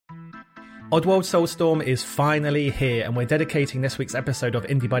Oddworld Soulstorm is finally here, and we're dedicating this week's episode of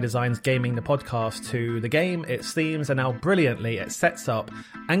Indie by Design's Gaming the Podcast to the game, its themes, and how brilliantly it sets up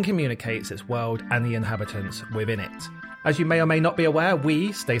and communicates its world and the inhabitants within it. As you may or may not be aware,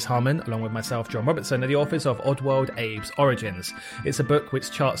 we, Stace Harmon, along with myself, John Robertson, are the authors of Oddworld Abe's Origins. It's a book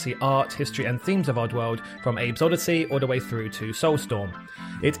which charts the art, history and themes of Oddworld from Abe's Odyssey all the way through to Soulstorm.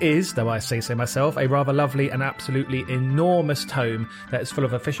 It is, though I say so myself, a rather lovely and absolutely enormous tome that is full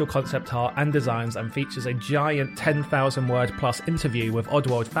of official concept art and designs and features a giant 10,000 word plus interview with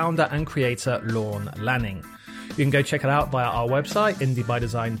Oddworld founder and creator Lorne Lanning. You can go check it out via our website,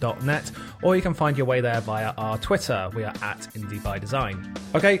 indiebydesign.net, or you can find your way there via our Twitter. We are at indiebydesign.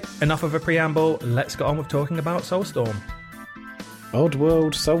 Okay, enough of a preamble. Let's get on with talking about Soulstorm.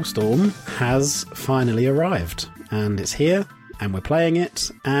 Oddworld Soulstorm has finally arrived, and it's here, and we're playing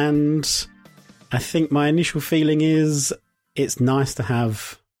it, and I think my initial feeling is it's nice to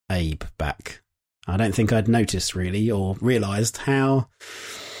have Abe back. I don't think I'd noticed, really, or realised how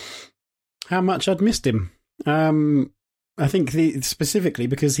much I'd missed him. I think specifically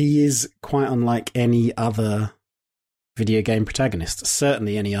because he is quite unlike any other video game protagonist,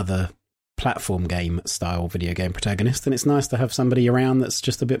 certainly any other platform game style video game protagonist, and it's nice to have somebody around that's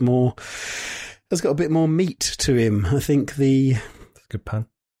just has got a bit more meat to him. I think that's a good pun.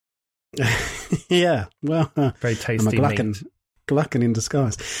 Yeah, well, very tasty. I'm a glutton in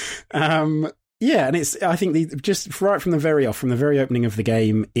disguise. Yeah, and I think just right from the very opening of the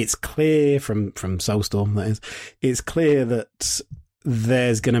game, it's clear from Soulstorm, that is, it's clear that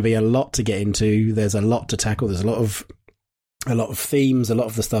there's going to be a lot to get into. There's a lot to tackle. There's a lot of themes, a lot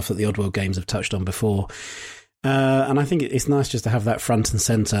of the stuff that the Oddworld games have touched on before. And I think it's nice just to have that front and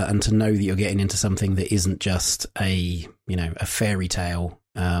center, and to know that you're getting into something that isn't just a fairy tale.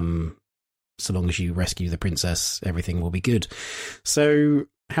 So long as you rescue the princess, everything will be good. So,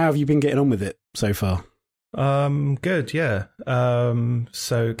 how have you been getting on with it so far? Good, yeah.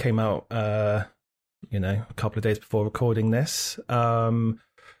 So it came out, a couple of days before recording this. And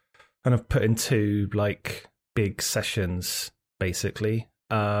I've put in 2 big sessions, basically.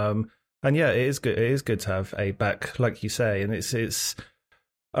 And yeah, it is good. It is good to have Abe back, like you say. And it's just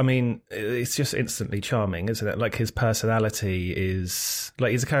instantly charming, isn't it? Like, his personality is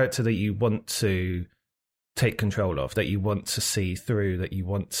he's a character that you want to take control of, that you want to see through, that you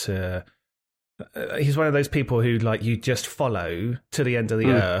want to... he's one of those people who, you just follow to the end of the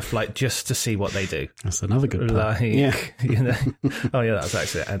earth, just to see what they do. That's another good part. Yeah. Oh yeah, that was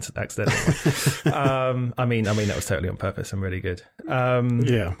actually accidental. I mean, that was totally on purpose and really good.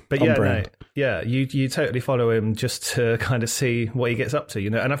 Yeah, but you totally follow him just to kind of see what he gets up to,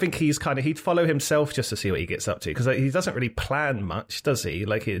 And I think he'd follow himself just to see what he gets up to, because he doesn't really plan much, does he?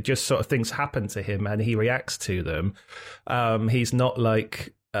 It just sort of things happen to him and he reacts to them. He's not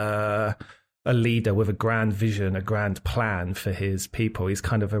a leader with a grand vision, a grand plan for his people. He's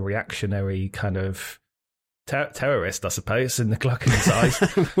kind of a reactionary kind of terrorist, I suppose, in the Glucken's eyes.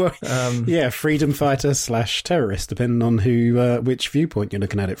 Well, freedom fighter / terrorist, depending on which viewpoint you're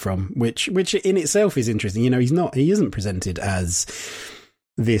looking at it from. Which in itself is interesting. He isn't presented as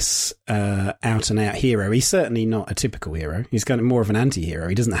this out and out hero. He's certainly not a typical hero. He's kind of more of an anti-hero.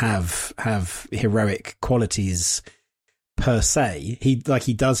 He doesn't have heroic qualities per se. He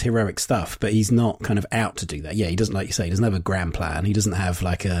does heroic stuff, but he's not kind of out to do that. Yeah, he doesn't, like you say, he doesn't have a grand plan. He doesn't have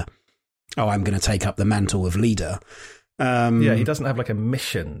I'm going to take up the mantle of leader. He doesn't have a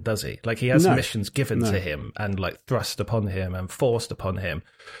mission, does he? He has missions given to him and thrust upon him and forced upon him.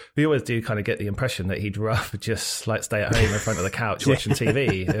 We always do kind of get the impression that he'd rather just stay at home in front of the couch watching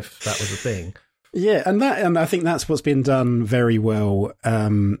TV if that was a thing. Yeah, and I think that's what's been done very well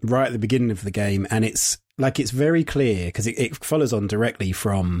right at the beginning of the game, and it's very clear because it follows on directly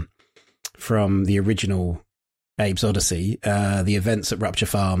from the original Abe's Odyssey. The events at Rupture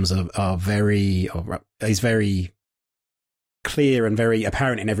Farms is very clear and very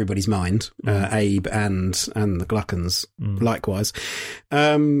apparent in everybody's mind. Abe and the Gluckens likewise.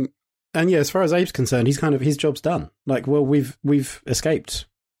 And yeah, as far as Abe's concerned, his job's done. We've escaped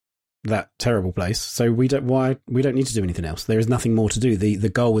that terrible place, so we don't need to do anything else. There is nothing more to do. The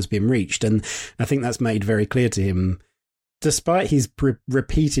goal has been reached, and I think that's made very clear to him, despite his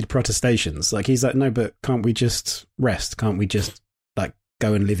repeated protestations. He's like, no, but can't we just rest? Can't we just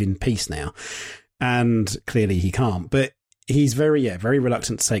go and live in peace now? And clearly he can't, but he's very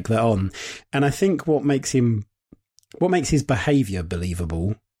reluctant to take that on. And I think what makes his behavior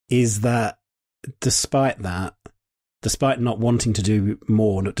believable is that despite not wanting to do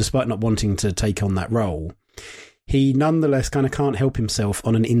more, despite not wanting to take on that role, he nonetheless kind of can't help himself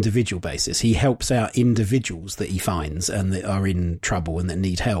on an individual basis. He helps out individuals that he finds and that are in trouble and that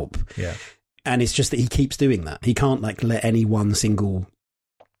need help. Yeah. And it's just that he keeps doing that. He can't like let any one single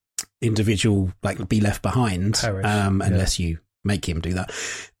individual like be left behind unless you make him do that.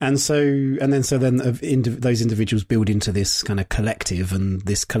 And then those individuals build into this kind of collective, and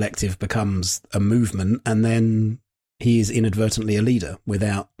this collective becomes a movement, and then he is inadvertently a leader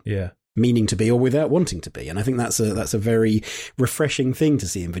without meaning to be or without wanting to be. And I think that's a very refreshing thing to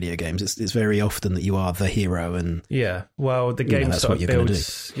see in video games. It's very often that you are the hero, and the game sort of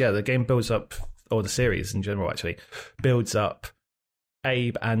builds. Yeah, the game builds up, or the series in general actually builds up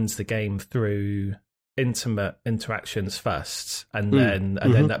Abe and the game through intimate interactions first, and then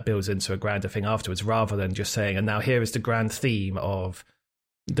that builds into a grander thing afterwards, rather than just saying, and now here is the grand theme of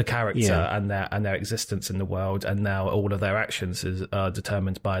the character and their existence in the world, and now all of their actions are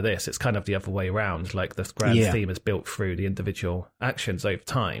determined by this. It's kind of the other way around. Like the grand theme is built through the individual actions over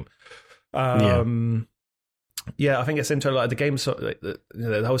time. I think it's interesting. Like the game,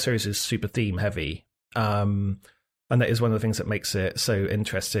 the whole series is super theme heavy, and that is one of the things that makes it so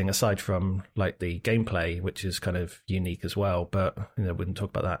interesting. Aside from like the gameplay, which is kind of unique as well, but we wouldn't talk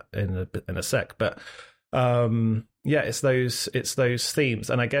about that in a sec. But it's those themes,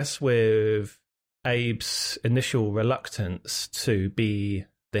 and I guess with Abe's initial reluctance to be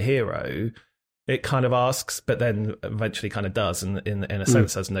the hero, it kind of asks, but then eventually kind of does, and in a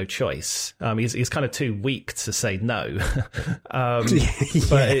sense has no choice. He's kind of too weak to say no,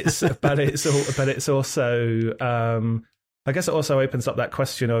 but it's also I guess it also opens up that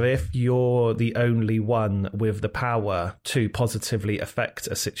question of, if you're the only one with the power to positively affect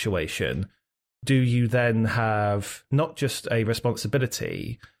a situation, do you then have not just a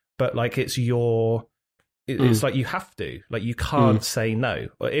responsibility, but like it's like you have to, like you can't say no.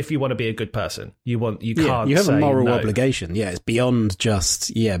 If you want to be a good person, you can't. You have a moral no. obligation. Yeah, it's beyond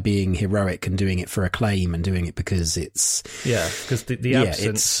just being heroic and doing it for acclaim and doing it because it's because the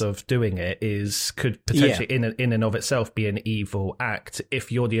absence of doing it could potentially in and of itself be an evil act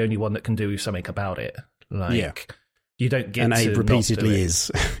if you're the only one that can do something about it. You don't get and to Abe repeatedly not do it.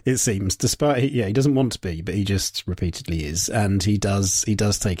 is, it seems, despite he doesn't want to be, but he just repeatedly is, and he does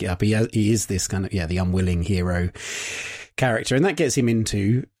take it up. He is this kind of the unwilling hero character, and that gets him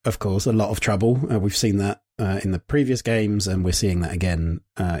into, of course, a lot of trouble. We've seen that in the previous games, and we're seeing that again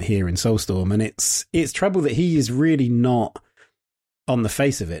here in Soulstorm, and it's trouble that he is really not, on the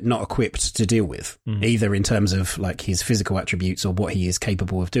face of it, not equipped to deal with, either in terms of like his physical attributes or what he is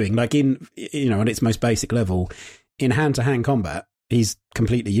capable of doing. Like on its most basic level, in hand-to-hand combat, he's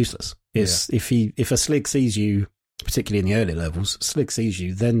completely useless. If a Slig sees you, particularly in the early levels, Slig sees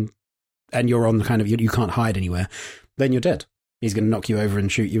you, then, and you're on the kind of, you can't hide anywhere, then you're dead. He's going to knock you over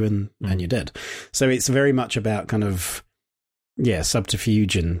and shoot you, and you're dead. So it's very much about kind of,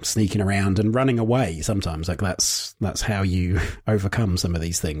 subterfuge and sneaking around and running away sometimes. Like that's how you overcome some of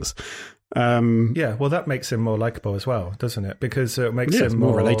these things. Well, that makes him more likable as well, doesn't it? Because it makes him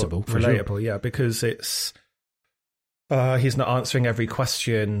more relatable. Sure. Because it's he's not answering every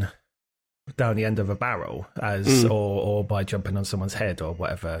question down the end of a barrel or by jumping on someone's head or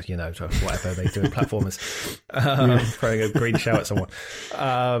whatever, whatever they do in platformers, throwing a green shell at someone.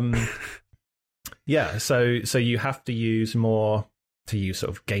 So you have to use more, to use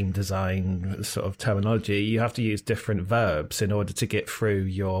sort of game design sort of terminology, you have to use different verbs in order to get through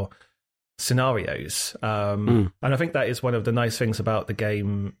your scenarios. And I think that is one of the nice things about the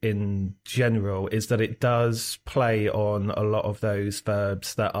game in general, is that it does play on a lot of those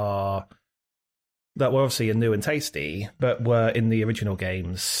verbs that were obviously new and tasty, but were in the original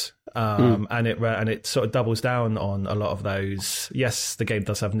games. And it sort of doubles down on a lot of those. Yes, the game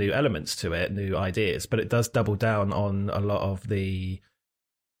does have new elements to it, new ideas, but it does double down on a lot of the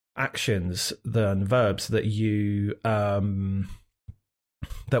actions and verbs that you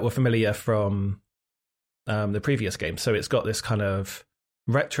that were familiar from the previous game. So it's got this kind of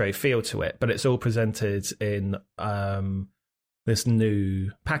retro feel to it, but it's all presented in this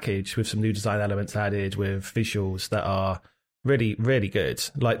new package with some new design elements added, with visuals that are really, really good.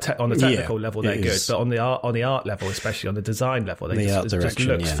 Like on the technical level, they're good, but on the art level, especially on the design level, it just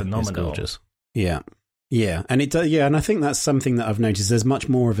looks phenomenal. Gorgeous. Yeah, and it does. Yeah, and I think that's something that I've noticed. There's much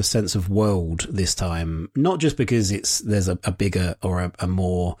more of a sense of world this time, not just because there's a bigger or a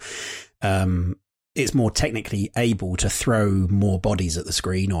more it's more technically able to throw more bodies at the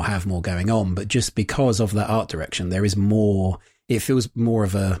screen or have more going on, but just because of that art direction, there is more. It feels more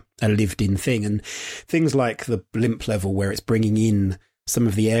of a lived-in thing, and things like the blimp level where it's bringing in some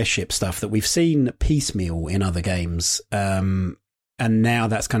of the airship stuff that we've seen piecemeal in other games. And now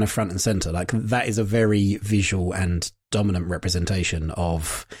that's kind of front and center. Like that is a very visual and dominant representation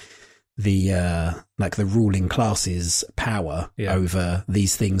of like the ruling class's power over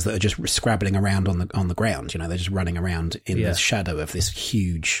these things that are just scrabbling around on the ground. You know, they're just running around in the shadow of this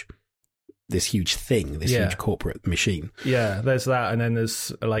huge thing, this huge corporate machine. Yeah, there's that, and then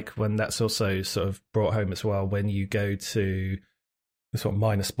there's like when that's also sort of brought home as well when you go to sort of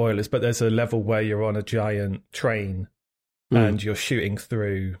minor spoilers, but there's a level where you're on a giant train and you're shooting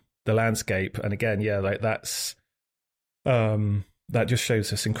through the landscape, and again, like that's that just shows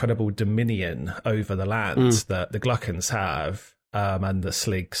this incredible dominion over the land that the Glukkons have, and the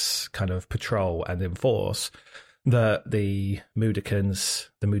Sligs kind of patrol and enforce, that the Mudokons,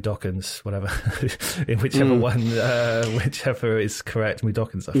 whatever, in whichever one, whichever is correct,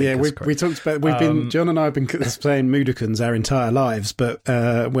 Mudokons, I think. We talked about, John and I have been saying Mudokons our entire lives, but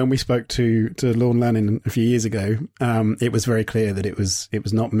when we spoke to Lorne Lanning a few years ago, it was very clear that it was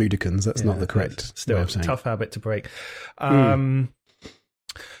not Mudokons. That's not the correct. Still way of saying. A tough habit to break. So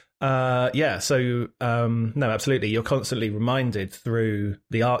no, absolutely. You're constantly reminded through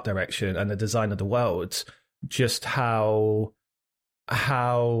the art direction and the design of the worlds just how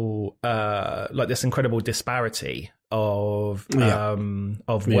like this incredible disparity of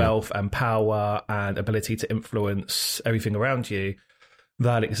wealth and power and ability to influence everything around you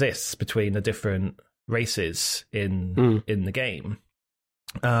that exists between the different races in the game.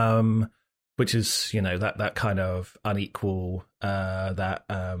 Which is, you know, that kind of unequal, disparity,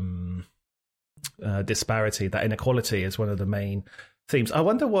 that inequality is one of the main themes. I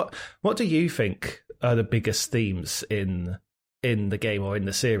wonder what do you think are the biggest themes in the game or in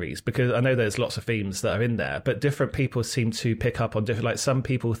the series? Because I know there's lots of themes that are in there, but different people seem to pick up on different. Like some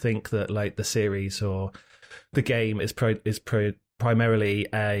people think that like the series or the game is primarily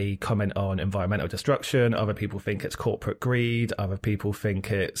a comment on environmental destruction. Other people think it's corporate greed. Other people think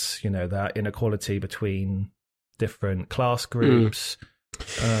it's, you know, that inequality between different class groups.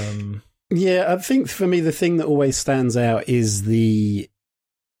 Yeah, I think for me the thing that always stands out is the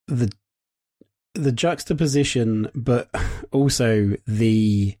juxtaposition, but also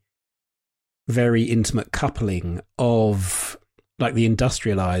the very intimate coupling of like the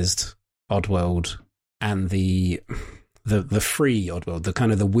industrialized Oddworld and the free Oddworld, the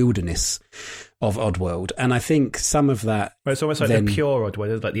kind of the wilderness of Oddworld. And I think some of that... Well, it's almost like the pure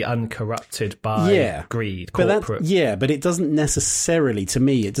Oddworld, it's like the uncorrupted by greed, corporate... But it doesn't necessarily, to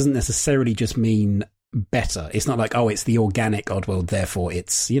me, it doesn't necessarily just mean better. It's not like, oh, it's the organic Oddworld, therefore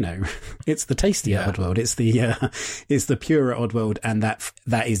it's, you know, it's the tastier Oddworld, it's the purer Oddworld, and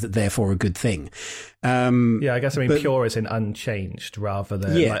that is therefore a good thing. I guess I mean pure is in unchanged rather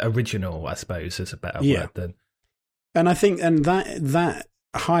than like original, I suppose, is a better word than... And I think, and that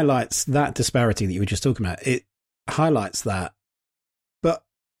highlights that disparity that you were just talking about. It highlights that. But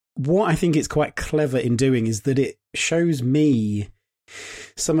what I think it's quite clever in doing is that it shows me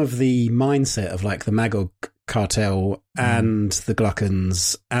some of the mindset of like the Magog cartel and the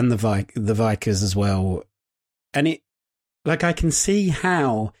Glukkons and the Vikers as well. And it, like, I can see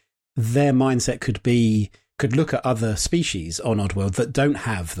how their mindset could look at other species on Oddworld that don't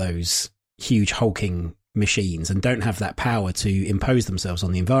have those huge hulking machines and don't have that power to impose themselves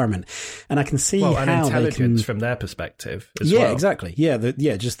on the environment, and I can see how intelligence from their perspective as well. Exactly.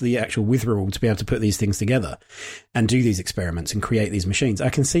 Just the actual withdrawal to be able to put these things together and do these experiments and create these machines. I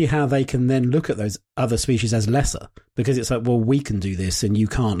can see how they can then look at those other species as lesser, because it's like, well, we can do this and you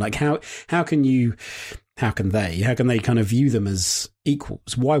can't. Like, how can they kind of view them as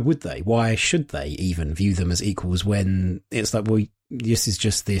equals? Why would they? Why should they even view them as equals when it's like, well, this is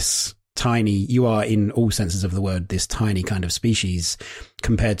just this tiny, you are in all senses of the word this tiny kind of species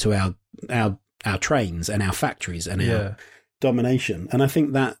compared to our trains and our factories and our domination. And I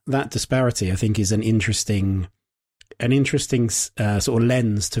think that disparity, I think, is an interesting sort of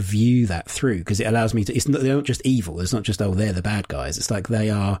lens to view that through, because it allows me to, they're not just evil, it's not just, oh, they're the bad guys, it's like they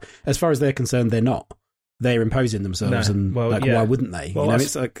are, as far as they're concerned, they're not. They're imposing themselves, why wouldn't they? Well, you know,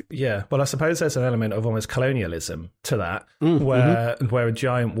 it's like, Well, I suppose there's an element of almost colonialism to that, where a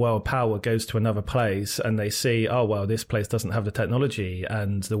giant world power goes to another place and they see, oh well, this place doesn't have the technology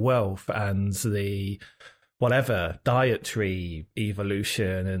and the wealth and the whatever dietary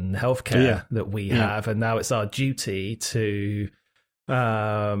evolution and healthcare that we have, and now it's our duty to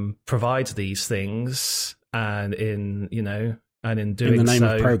provide these things, and in doing in the name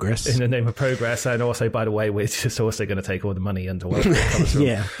so, of progress. In the name of progress, and also, by the way, we're just also going to take all the money and the wealth that comes from.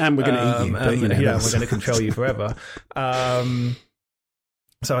 And we're going to eat you. But, we're going to control you forever.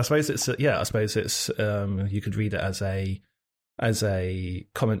 So I suppose it's you could read it as a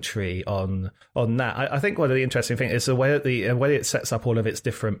commentary on that. I think one of the interesting things is the way it sets up all of its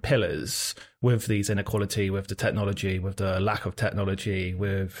different pillars with these inequality, with the technology, with the lack of technology,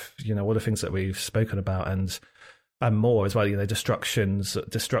 with all the things that we've spoken about and more as well. Destruction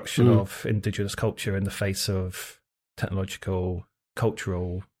of indigenous culture in the face of technological,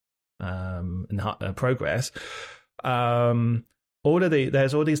 cultural progress.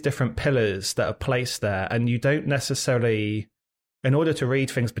 There's all these different pillars that are placed there, and you don't necessarily, in order to read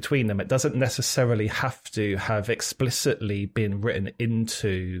things between them, it doesn't necessarily have to have explicitly been written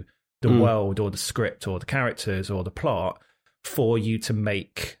into the world or the script or the characters or the plot for you to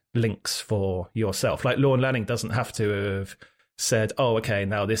make links for yourself. Like Lorne Lanning doesn't have to have said, oh, okay,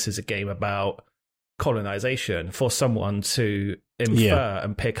 now this is a game about colonization, for someone to infer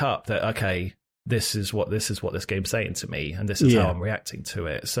and pick up that, okay, this is what this game's saying to me, and this is how I'm reacting to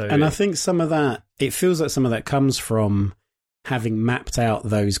it. So, and I think some of that, it feels like some of that comes from having mapped out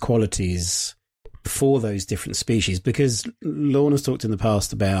those qualities for those different species, because Lorne has talked in the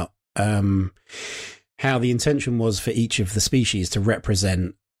past about how the intention was for each of the species to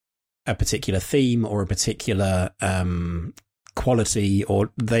represent a particular theme or a particular quality,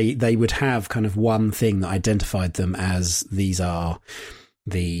 or they would have kind of one thing that identified them as, these are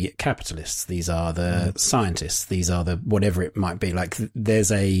the capitalists, these are the scientists, these are the whatever it might be. Like they're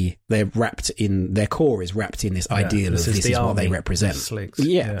wrapped in, their core is wrapped in this ideal of this is what they represent.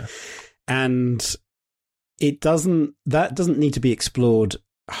 And that doesn't need to be explored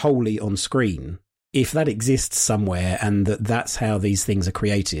wholly on screen. If that exists somewhere, and that's how these things are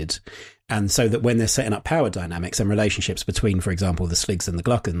created, and so that when they're setting up power dynamics and relationships between, for example, the Sligs and the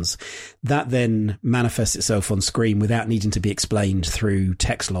Glukkons, that then manifests itself on screen without needing to be explained through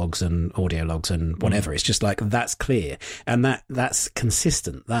text logs and audio logs and whatever. It's just like, that's clear, and that's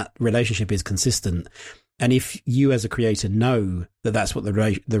consistent. That relationship is consistent. And if you as a creator know that that's what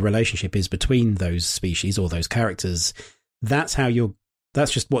the relationship is between those species or those characters, that's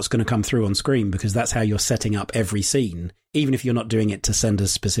just what's going to come through on screen, because that's how you're setting up every scene, even if you're not doing it to send a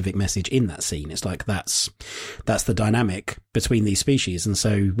specific message in that scene. It's like that's the dynamic between these species. And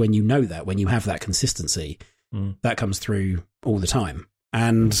so when you know that, when you have that consistency, that comes through all the time.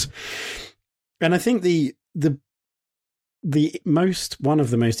 And I think one of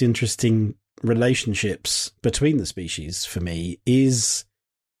the most interesting relationships between the species for me is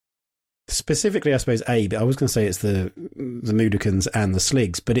specifically, I suppose, Abe. I was going to say it's the Mudokons and the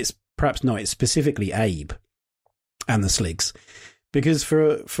Sligs, but it's perhaps not. It's specifically Abe and the Sligs, because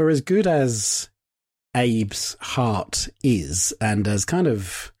for as good as Abe's heart is, and as kind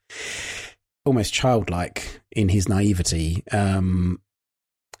of almost childlike in his naivety,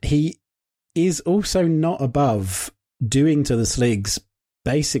 he is also not above doing to the Sligs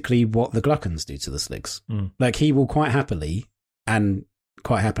basically what the Glukkons do to the Sligs. Like, he will quite happily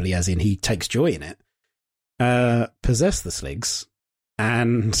as in he takes joy in it, possess the Sligs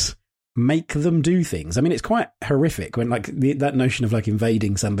and make them do things. I mean, it's quite horrific when, like, that notion of, like,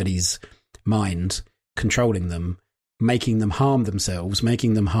 invading somebody's mind, controlling them, making them harm themselves,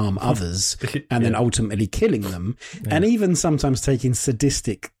 making them harm others, and then ultimately killing them, and even sometimes taking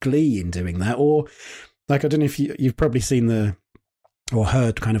sadistic glee in doing that. Or, like, I don't know if you've probably seen or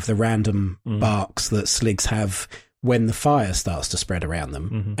heard kind of the random barks that Sligs have when the fire starts to spread around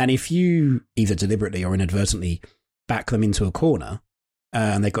them. And if you either deliberately or inadvertently back them into a corner,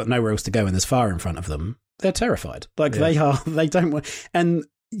 and they've got nowhere else to go and there's fire in front of them, they're terrified. Like, they don't want, and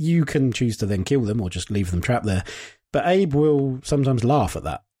you can choose to then kill them or just leave them trapped there. But Abe will sometimes laugh at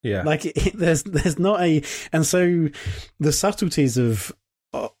that. Yeah. Like, there's not and so the subtleties of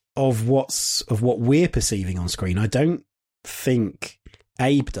what we're perceiving on screen, I don't think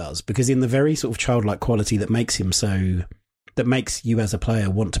Abe does, because in the very sort of childlike quality that makes you as a player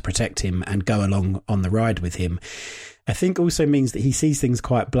want to protect him and go along on the ride with him, I think also means that he sees things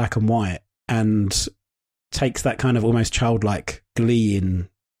quite black and white and takes that kind of almost childlike glee in,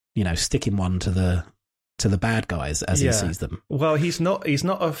 sticking one to the bad guys as he sees them. Well, he's not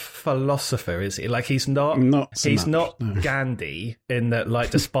a philosopher, is he? Like, he's not Gandhi, in that,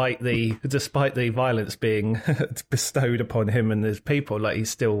 like, despite the violence being bestowed upon him and his people, like, he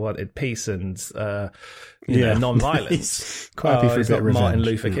still wanted peace and non-violence. Quite happy for a bit of revenge. Martin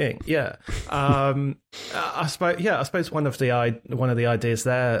Luther King. Yeah. I suppose one of the ideas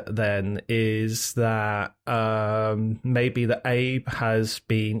there then is that maybe that Abe has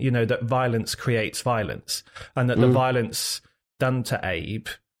been, that violence creates violence, and that the violence done to Abe,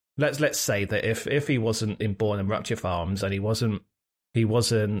 let's say that if he wasn't born in Rupture Farms and he wasn't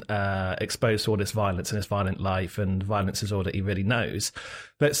exposed to all this violence in his violent life, and violence is all that he really knows,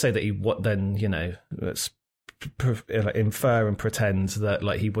 let's say that infer and pretend that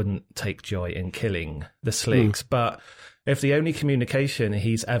like he wouldn't take joy in killing the Sligs, but if the only communication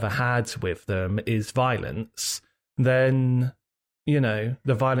he's ever had with them is violence, then the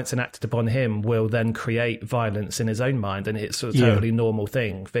violence enacted upon him will then create violence in his own mind, and it's a totally normal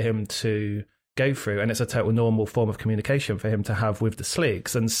thing for him to go through, and it's a total normal form of communication for him to have with the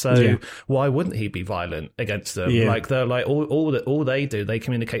Sligs, and so why wouldn't he be violent against them? Like they're like all they do, they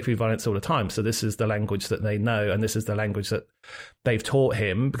communicate through violence all the time, so this is the language that they know, and this is the language that they've taught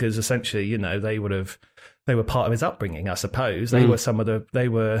him, because essentially they were part of his upbringing, I suppose. They were some of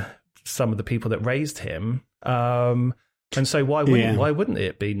the people that raised him, and so why wouldn't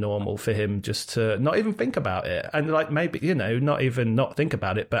it be normal for him just to not even think about it, and like maybe not even not think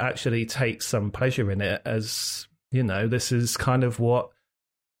about it, but actually take some pleasure in it, as this is kind of what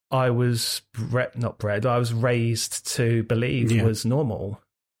I was I was raised to believe was normal.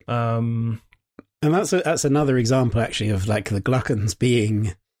 And that's another example actually of like the Glukkons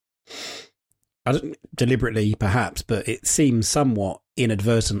being, I don't deliberately perhaps, but it seems somewhat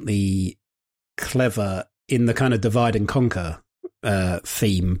inadvertently clever in the kind of divide and conquer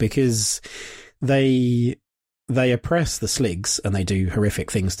theme, because they oppress the Sligs and they do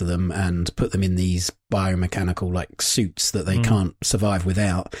horrific things to them and put them in these biomechanical like suits that they can't survive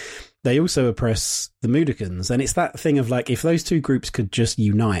without. They also oppress the Mudokons, and it's that thing of like, if those two groups could just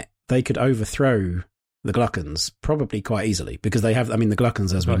unite, they could overthrow the Glukkons probably quite easily, because they have, the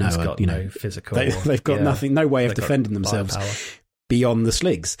Glukkons, as we know, are, no physical, they've got nothing, no way of defending themselves beyond the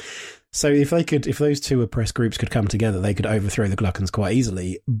Sligs. So if those two oppressed groups could come together, they could overthrow the Glukkons quite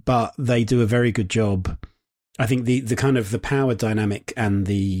easily. But they do a very good job. I think the kind of the power dynamic and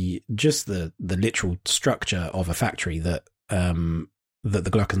the literal structure of a factory that the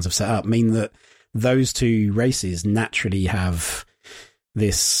Glukkons have set up mean that those two races naturally have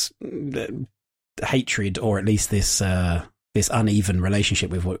this hatred, or at least this uneven relationship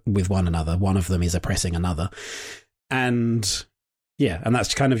with one another. One of them is oppressing another, and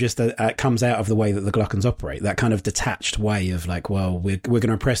that's kind of just it comes out of the way that the Glukkons operate. That kind of detached way of like, well, we're going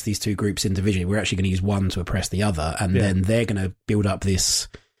to oppress these two groups individually. We're actually going to use one to oppress the other, and then they're going to build up this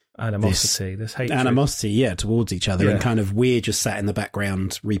animosity, this hatred. Animosity, towards each other, and kind of we're just sat in the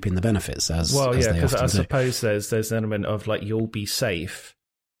background reaping the benefits as they often do. Because I suppose there's an element of like, you'll be safe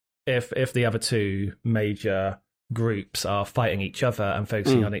if the other two major groups are fighting each other and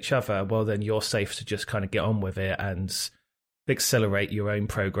focusing on each other. Well, then you're safe to just kind of get on with it and accelerate your own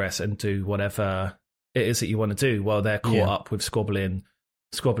progress and do whatever it is that you want to do while they're caught up with squabbling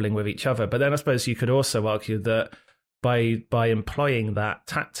with each other. But then I suppose you could also argue that by employing that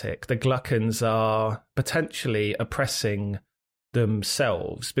tactic, the Glukkons are potentially oppressing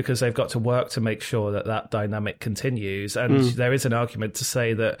themselves, because they've got to work to make sure that dynamic continues. And there is an argument to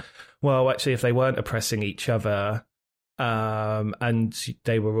say that, well, actually, if they weren't oppressing each other and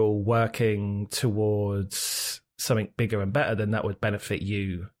they were all working towards something bigger and better, then that would benefit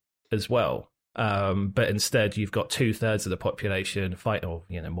you as well. But instead, you've got 2/3 of the population fight, or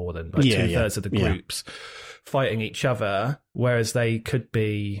more than like 2/3 of the groups fighting each other, whereas they could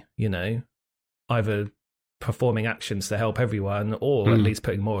be, either performing actions to help everyone, or at least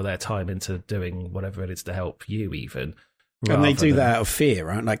putting more of their time into doing whatever it is to help you, even. And they do that out of fear,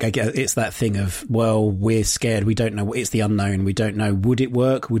 right? Like, I guess it's that thing of, well, we're scared. We don't know. It's the unknown. We don't know. Would it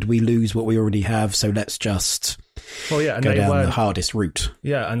work? Would we lose what we already have? So let's just and go down the hardest route.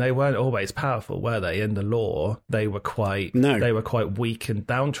 Yeah, and they weren't always powerful, were they? In the lore, they were quite weak and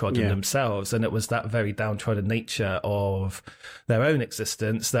downtrodden themselves, and it was that very downtrodden nature of their own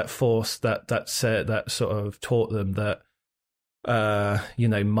existence that forced that sort of taught them that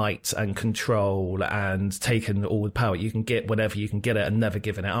might and control and taking all the power you can get whenever you can get it and never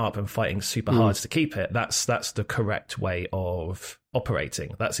giving it up and fighting super hard to keep it. That's the correct way of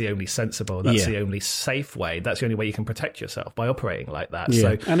operating. That's the only sensible, that's the only safe way. That's the only way you can protect yourself, by operating like that.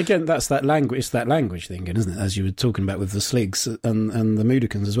 So, and again, that's that language thing, isn't it? As you were talking about with the Sligs and the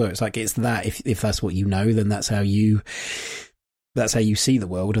Mudokons as well. It's like, it's that if that's what you know, then that's how you see the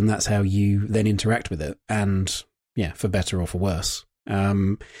world, and that's how you then interact with it. And for better or for worse.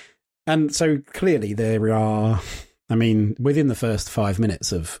 And so clearly there are, within the first 5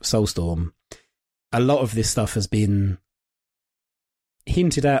 minutes of Soulstorm, a lot of this stuff has been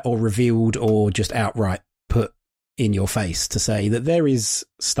hinted at or revealed or just outright put in your face to say that there is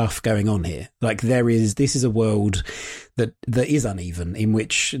stuff going on here. Like, this is a world that is uneven, in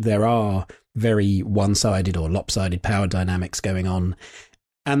which there are very one-sided or lopsided power dynamics going on.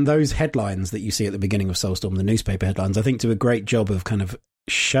 And those headlines that you see at the beginning of Soulstorm, the newspaper headlines, I think do a great job of kind of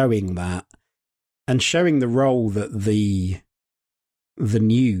showing that, and showing the role that the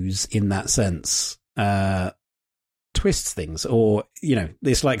news, in that sense, twists things, or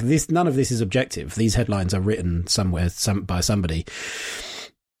it's like this. None of this is objective. These headlines are written somewhere by somebody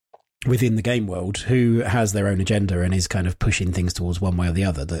within the game world who has their own agenda and is kind of pushing things towards one way or the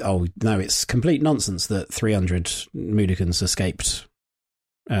other. That, oh no, it's complete nonsense that 300 Mudokons escaped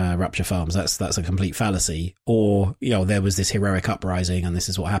Rupture Farms. That's a complete fallacy. Or there was this heroic uprising and this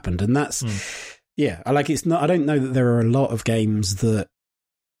is what happened. And that's I don't know that there are a lot of games that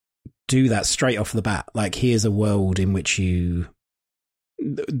do that straight off the bat. Like, here's a world in which you're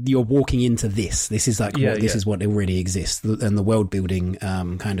walking into this. This is like this is what already exists, and the world building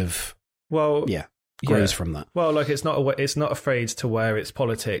grows from that. Well, like it's not afraid to wear its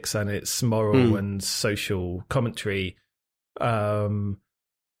politics and its moral and social commentary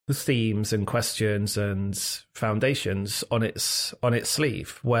themes and questions and foundations on its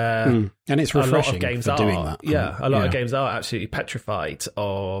sleeve, where and it's refreshing. A lot of games for doing that. A lot of games are absolutely petrified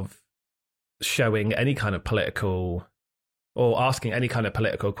of showing any kind of political or asking any kind of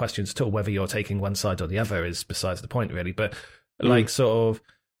political questions at all. Whether you're taking one side or the other is besides the point, really. But like sort of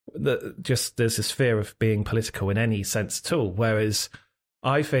there's this fear of being political in any sense at all. Whereas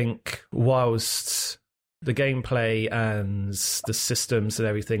I think whilst the gameplay and the systems and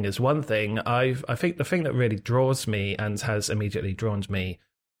everything is one thing, I think the thing that really draws me and has immediately drawn me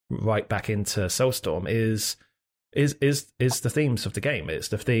right back into Soulstorm is the themes of the game. It's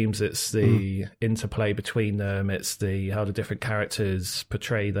the themes, it's the interplay between them, it's how the different characters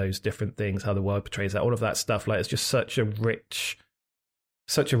portray those different things, how the world portrays that, all of that stuff. Like, it's just such a rich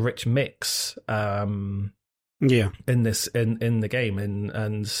mix in the game,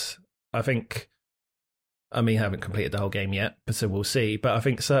 and I think, I mean, I haven't completed the whole game yet, but so we'll see. But I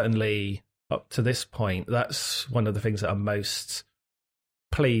think certainly up to this point, that's one of the things that I'm most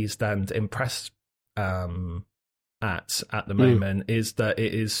pleased and impressed at the moment, is that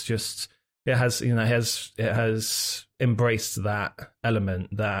it is just, it has embraced that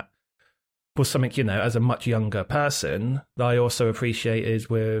element that was something, as a much younger person, that I also appreciated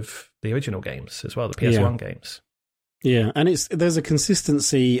with the original games as well, the PS1 games. Yeah, and there's a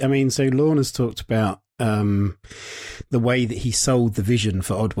consistency. I mean, so Lorne has talked about the way that he sold the vision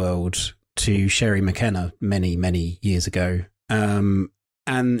for Oddworld to Sherry McKenna many, many years ago.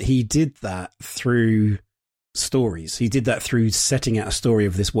 And he did that through stories. He did that through setting out a story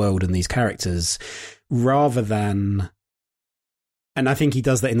of this world and these characters, rather than... And I think he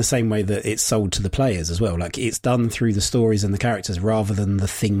does that in the same way that it's sold to the players as well. Like, it's done through the stories and the characters rather than the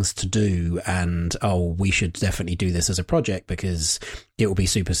things to do and, we should definitely do this as a project because it will be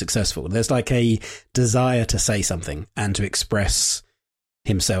super successful. There's like a desire to say something and to express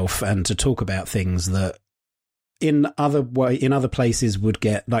himself and to talk about things that in other places would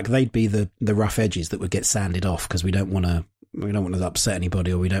get, like, they'd be the rough edges that would get sanded off because we don't want to upset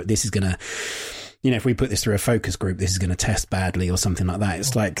anybody, or this is going to, if we put this through a focus group, this is going to test badly or something like that.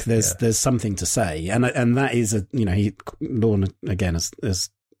 It's like there's something to say, and that is Lorne again has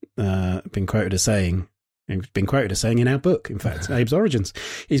been quoted as saying. He's been quoted as saying in our book, in fact, Abe's Origins,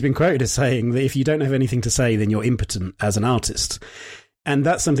 he's been quoted as saying that if you don't have anything to say, then you're impotent as an artist. And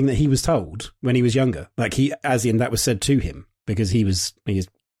that's something that he was told when he was younger. Like, that was said to him because he has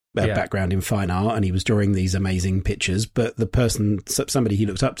background in fine art and he was drawing these amazing pictures. But somebody he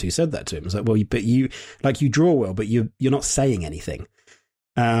looked up to said that to him. It was like, well, but you draw well, but you're not saying anything.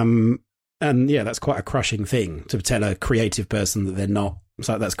 And that's quite a crushing thing to tell a creative person that they're not. It's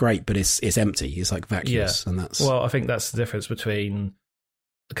like, that's great, but it's empty. It's like vacuous. Yeah. And that's, well, I think that's the difference between,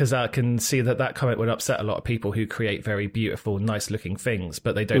 because I can see that comment would upset a lot of people who create very beautiful, nice-looking things,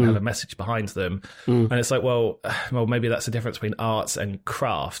 but they don't have a message behind them. And it's like, well, maybe that's the difference between art and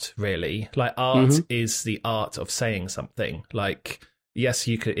craft, really. Like, art is the art of saying something. Like, yes,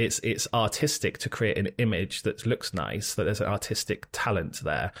 you could. It's artistic to create an image that looks nice, that there's an artistic talent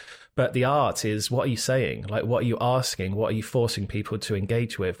there. But the art is, what are you saying? Like, what are you asking? What are you forcing people to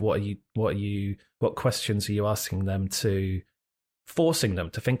engage with? What questions are you asking them to? Forcing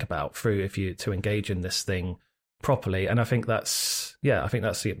them to think about to engage in this thing properly. And I think that's one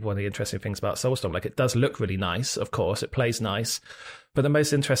of the interesting things about Soulstorm. Like, it does look really nice, of course, it plays nice, but the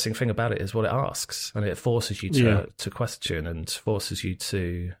most interesting thing about it is what it asks, and it forces you to question and forces you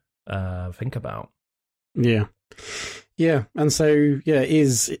to think about. And so it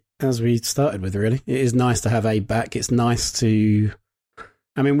is, as we started with, really, it is nice to have Abe back. It's nice to,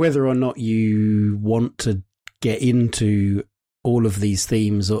 I mean, whether or not you want to get into all of these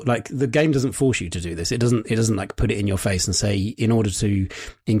themes, or like, the game doesn't force you to do this. It doesn't like put it in your face and say, in order to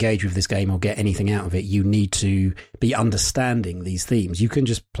engage with this game or get anything out of it, you need to be understanding these themes. You can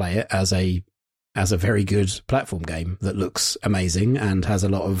just play it as a very good platform game that looks amazing and has a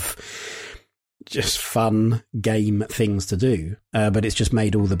lot of just fun game things to do, but it's just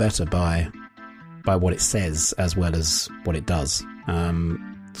made all the better by what it says as well as what it does.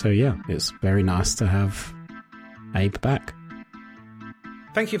 So yeah, it's very nice to have Abe back.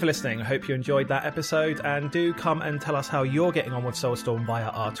 Thank you for listening. I hope you enjoyed that episode, and do come and tell us how you're getting on with Soulstorm via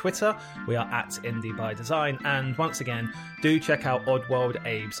our Twitter. We are at Indie by Design, and once again, do check out Oddworld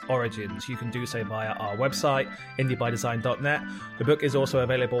Abe's Origins. You can do so via our website, indiebydesign.net. The book is also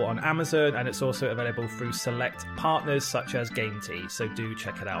available on Amazon, and it's also available through select partners such as GameTee, so do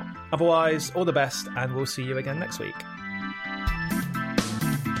check it out. Otherwise, all the best, and we'll see you again next week.